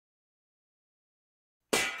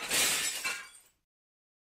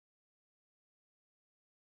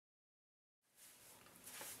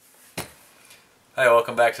Hi,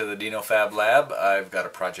 welcome back to the Dino Fab Lab. I've got a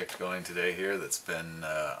project going today here that's been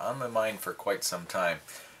on my mind for quite some time.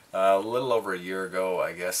 A little over a year ago,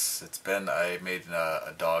 I guess it's been, I made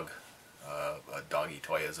a doggy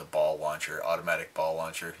toy as a ball launcher, automatic ball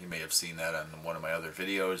launcher. You may have seen that on one of my other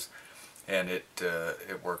videos. And it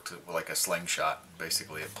worked like a slingshot.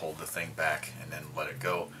 Basically, it pulled the thing back and then let it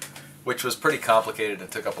go, which was pretty complicated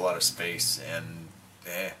and took up a lot of space. And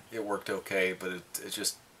it worked okay, but it's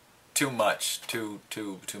just too much, too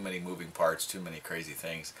many moving parts, too many crazy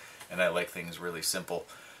things, and I like things really simple.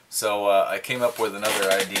 So I came up with another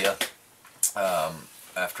idea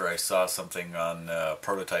after I saw something on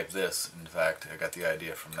Prototype This. In fact, I got the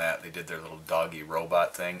idea from that. They did their little doggy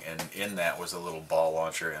robot thing, and in that was a little ball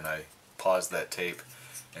launcher, and I paused that tape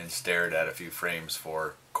and stared at a few frames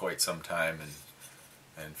for quite some time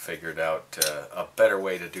and figured out a better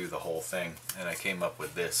way to do the whole thing, and I came up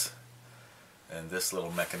with this. And this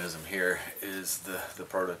little mechanism here is the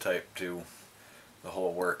prototype to the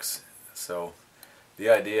whole works. So the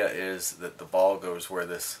idea is that the ball goes where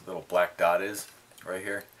this little black dot is, right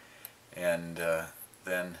here, and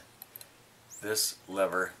then this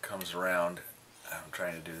lever comes around. I'm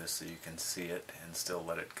trying to do this so you can see it and still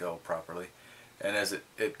let it go properly. And as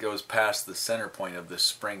it goes past the center point of this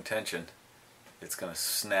spring tension, it's going to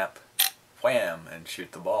snap, wham, and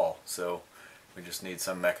shoot the ball. So we just need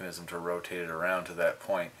some mechanism to rotate it around to that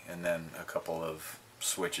point, and then a couple of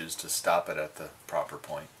switches to stop it at the proper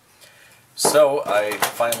point. So I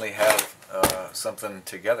finally have something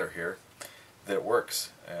together here that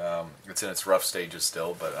works. It's in its rough stages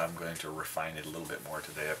still, but I'm going to refine it a little bit more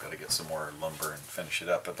today. I've got to get some more lumber and finish it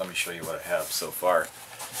up, but let me show you what I have so far.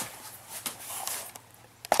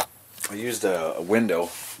 I used a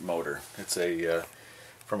window motor. It's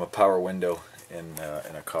from a power window in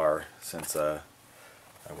a car, since I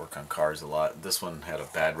work on cars a lot. This one had a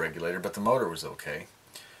bad regulator, but the motor was okay.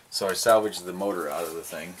 So I salvaged the motor out of the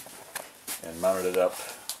thing and mounted it up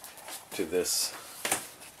to this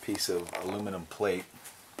piece of aluminum plate.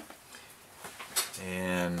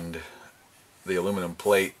 And the aluminum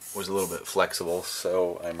plate was a little bit flexible,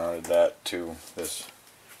 so I mounted that to this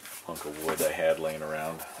hunk of wood I had laying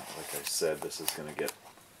around. Like I said, this is going to get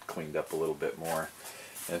cleaned up a little bit more.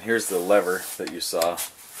 And here's the lever that you saw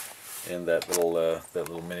in that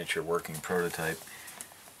little miniature working prototype,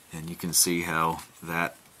 and you can see how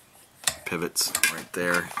that pivots right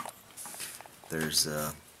there. There's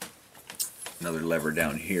another lever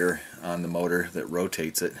down here on the motor that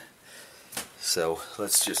rotates it. So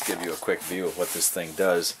let's just give you a quick view of what this thing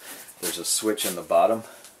does. There's a switch in the bottom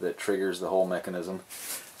that triggers the whole mechanism,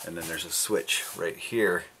 and then there's a switch right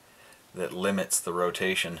here that limits the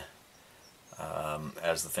rotation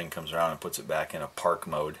as the thing comes around and puts it back in a park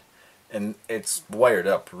mode. And it's wired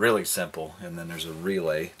up really simple, and then there's a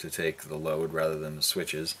relay to take the load rather than the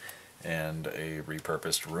switches, and a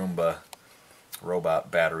repurposed Roomba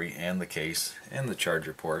robot battery and the case and the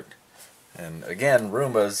charger port. And again,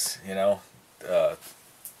 Roombas, you know,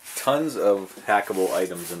 tons of hackable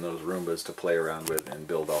items in those Roombas to play around with and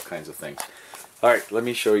build all kinds of things. Alright, let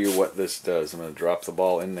me show you what this does. I'm going to drop the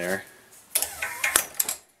ball in there.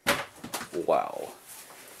 Wow.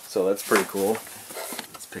 So that's pretty cool.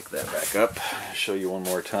 Let's pick that back up, show you one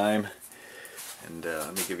more time, and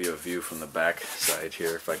let me give you a view from the back side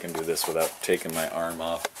here, if I can do this without taking my arm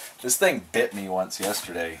off. This thing bit me once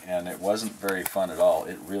yesterday, and it wasn't very fun at all.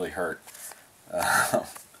 It really hurt.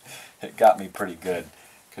 It got me pretty good,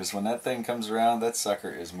 because when that thing comes around, that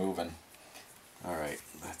sucker is moving. Alright,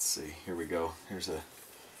 let's see. Here we go. Here's a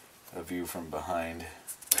view from behind.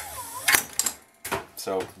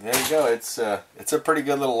 So there you go. It's a pretty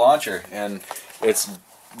good little launcher, and it's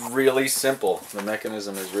really simple. The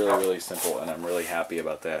mechanism is really simple, and I'm really happy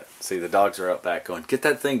about that. See, the dogs are out back going, "Get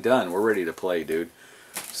that thing done. We're ready to play, dude."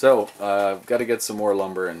 So I've got to get some more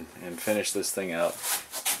lumber and finish this thing out.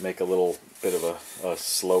 Make a little bit of a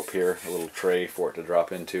slope here, a little tray for it to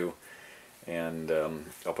drop into, and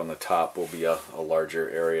up on the top will be a larger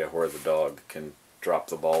area where the dog can drop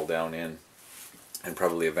the ball down in, and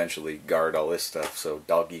probably eventually guard all this stuff so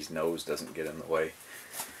Doggy's nose doesn't get in the way.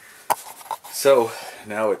 So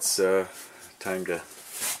now it's time to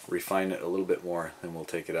refine it a little bit more, then we'll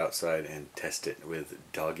take it outside and test it with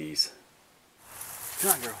Doggies.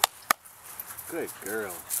 Come on, girl. Good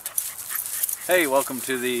girl. Hey, welcome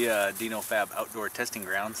to the Dino Fab Outdoor Testing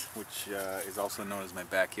Grounds, which is also known as my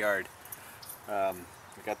backyard. I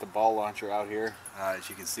got the ball launcher out here. As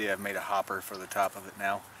you can see, I've made a hopper for the top of it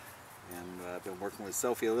now. And I've been working with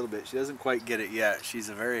Sophie a little bit. She doesn't quite get it yet. She's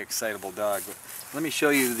a very excitable dog. But let me show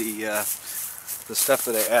you the stuff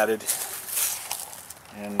that I added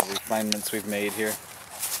and the refinements we've made here.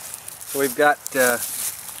 So we've got a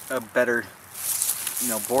better,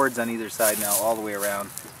 boards on either side now, all the way around.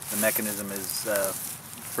 The mechanism is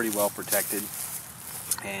pretty well protected,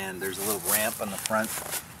 and there's a little ramp on the front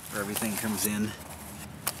where everything comes in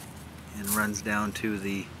and runs down to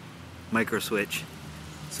the micro switch.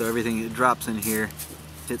 So everything that drops in here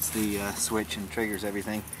hits the switch and triggers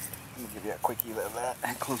everything. Let me give you a quickie of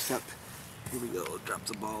that close up. Here we go. It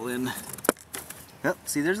drops the ball in. Yep.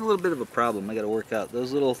 See, there's a little bit of a problem I got to work out.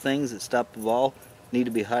 Those little things that stop the ball need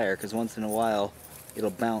to be higher, because once in a while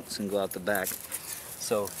it'll bounce and go out the back.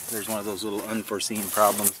 So there's one of those little unforeseen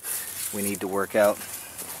problems we need to work out.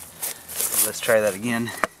 So let's try that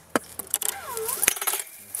again.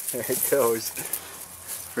 There it goes.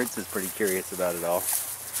 Fritz is pretty curious about it all.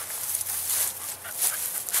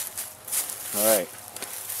 Alright,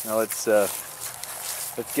 now let's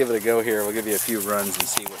give it a go here. We'll give you a few runs and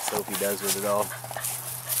see what Sophie does with it all.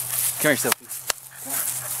 Come here, Sophie. Come on.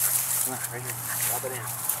 Come on, right here. Drop it in.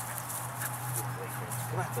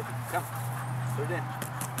 Come on, Sophie. Come. Put it in.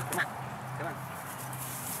 Come on. Come on.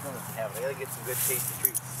 No, let me have it. I gotta get some good tasty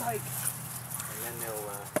treats. Psych! And then they'll,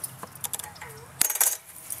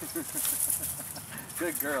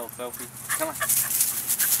 Good girl, Sophie. Come on.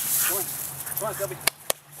 Come on. Come on, Sophie.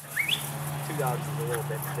 Two dogs is a little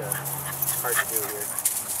bit hard to do here.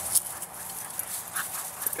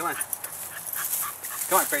 Come on.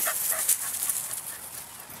 Come on, Grace.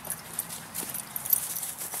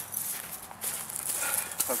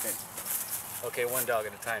 Okay. Okay, one dog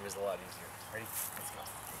at a time is a lot easier. Ready? Let's go.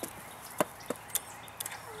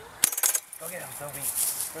 Go get him, Sophie.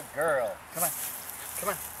 Good girl. Come on. Come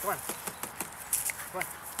on. Come on. Come on.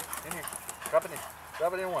 In here. Drop it in.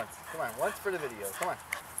 Drop it in once. Come on. Once for the video. Come on.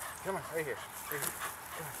 Come on. Right here. Right here.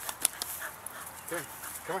 Come on. Come on.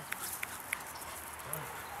 Come on.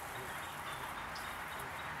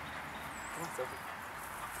 Come on, Sophie.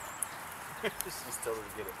 She's told her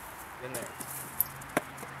to get it. In there.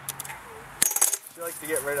 She likes to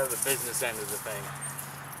get rid of the business end of the thing.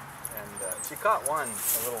 And she caught one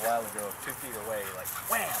a little while ago, 2 feet away, like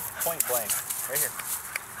wham, point blank. Right here.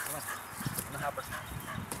 Come on. In the hopper.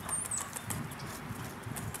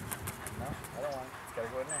 No, I don't want it. It's gotta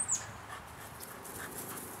go in there.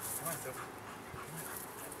 Come on, Sophie.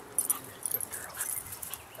 Come on. Good girl.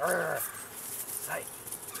 Arrgh. Sight.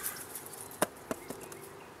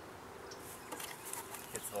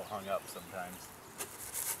 Gets a little hung up sometimes.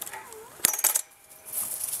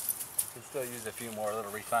 Could still use a few more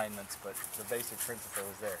little refinements, but the basic principle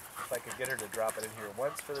is there. If I could get her to drop it in here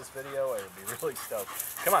once for this video, I would be really stoked.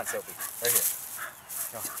 Come on, Sophie. Right here.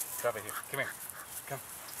 Go. Drop it here. Come here. Come.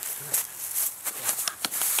 Come on.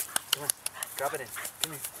 Come on. Drop it in.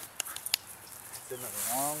 Come here. It's in the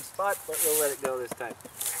wrong spot, but we'll let it go this time.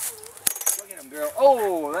 Look at him, girl.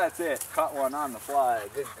 Oh, that's it. Caught one on the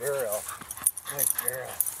fly. Good girl. Good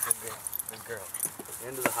girl. Good girl. Good girl.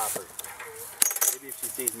 Into the hopper. Maybe if she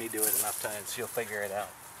sees me do it enough times, she'll figure it out.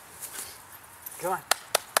 Come on.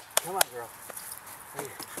 Come on, girl. Right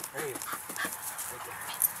here. Right here. Right there.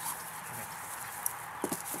 Come here.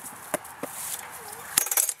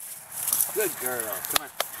 Good girl. Come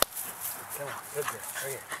on. Come on. Good girl.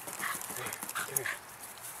 Right here. Right here. Come here.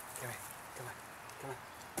 Come here. Come on. Come on.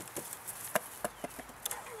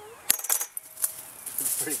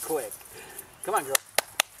 It's pretty quick. Come on, girl.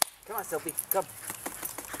 Come on, Sophie. Come.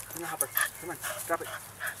 In the hopper. Come on. Drop it.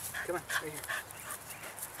 Come on. Right here.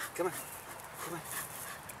 Come on. Come on.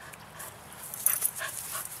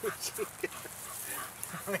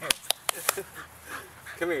 Come here.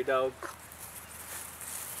 Come here, dog.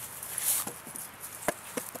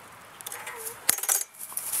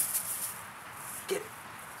 Get it.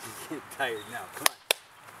 You're getting tired now. Come on.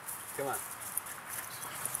 Come on.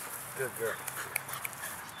 Good girl.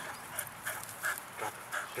 Drop it.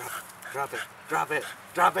 Drop it. Drop it.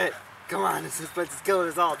 Drop it. Come on. This is what's killing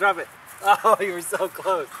us all. Drop it. Oh, you were so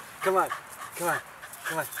close. Come on. Come on.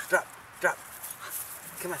 Come on. Drop. Drop.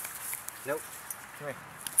 Come on. Nope. Come here.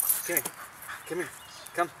 Come here. Come here.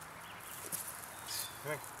 Come.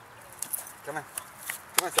 Come here. Come on.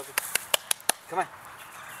 Come on, Sophie. Come on.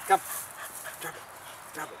 Come. Drop it.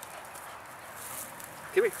 Drop it.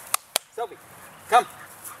 Come here. Sophie. Come.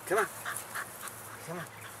 Come on. Come on.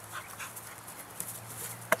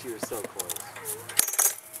 You were so close.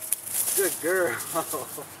 Good girl.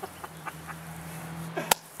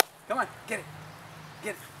 Come on, get it.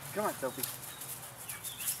 Get it. Come on, Sophie.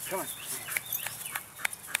 Come on.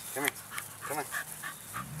 Come here. Come on.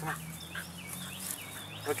 Come on.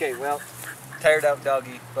 Okay, well, tired out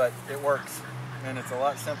doggy, but it works. And it's a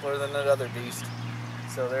lot simpler than that other beast.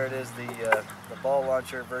 So there it is, the ball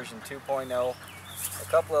launcher version 2.0. a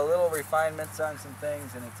couple of little refinements on some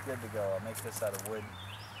things, and it's good to go. I'll make this out of wood,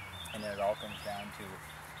 and then it all comes down to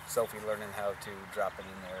Sophie learning how to drop it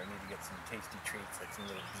in there. I need to get some tasty treats, like some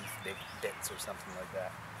little beef bits or something like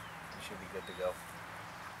that. We should be good to go.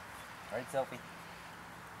 All right, Sophie?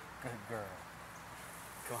 Good girl.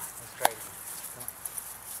 Come on, let's try it again. Come on.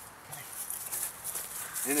 Come on.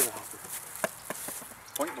 Into the hopper.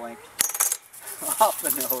 Point blank. Off the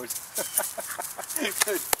nose.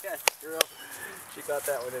 Good catch, girl. She got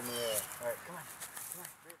that one in the air. All right, come on.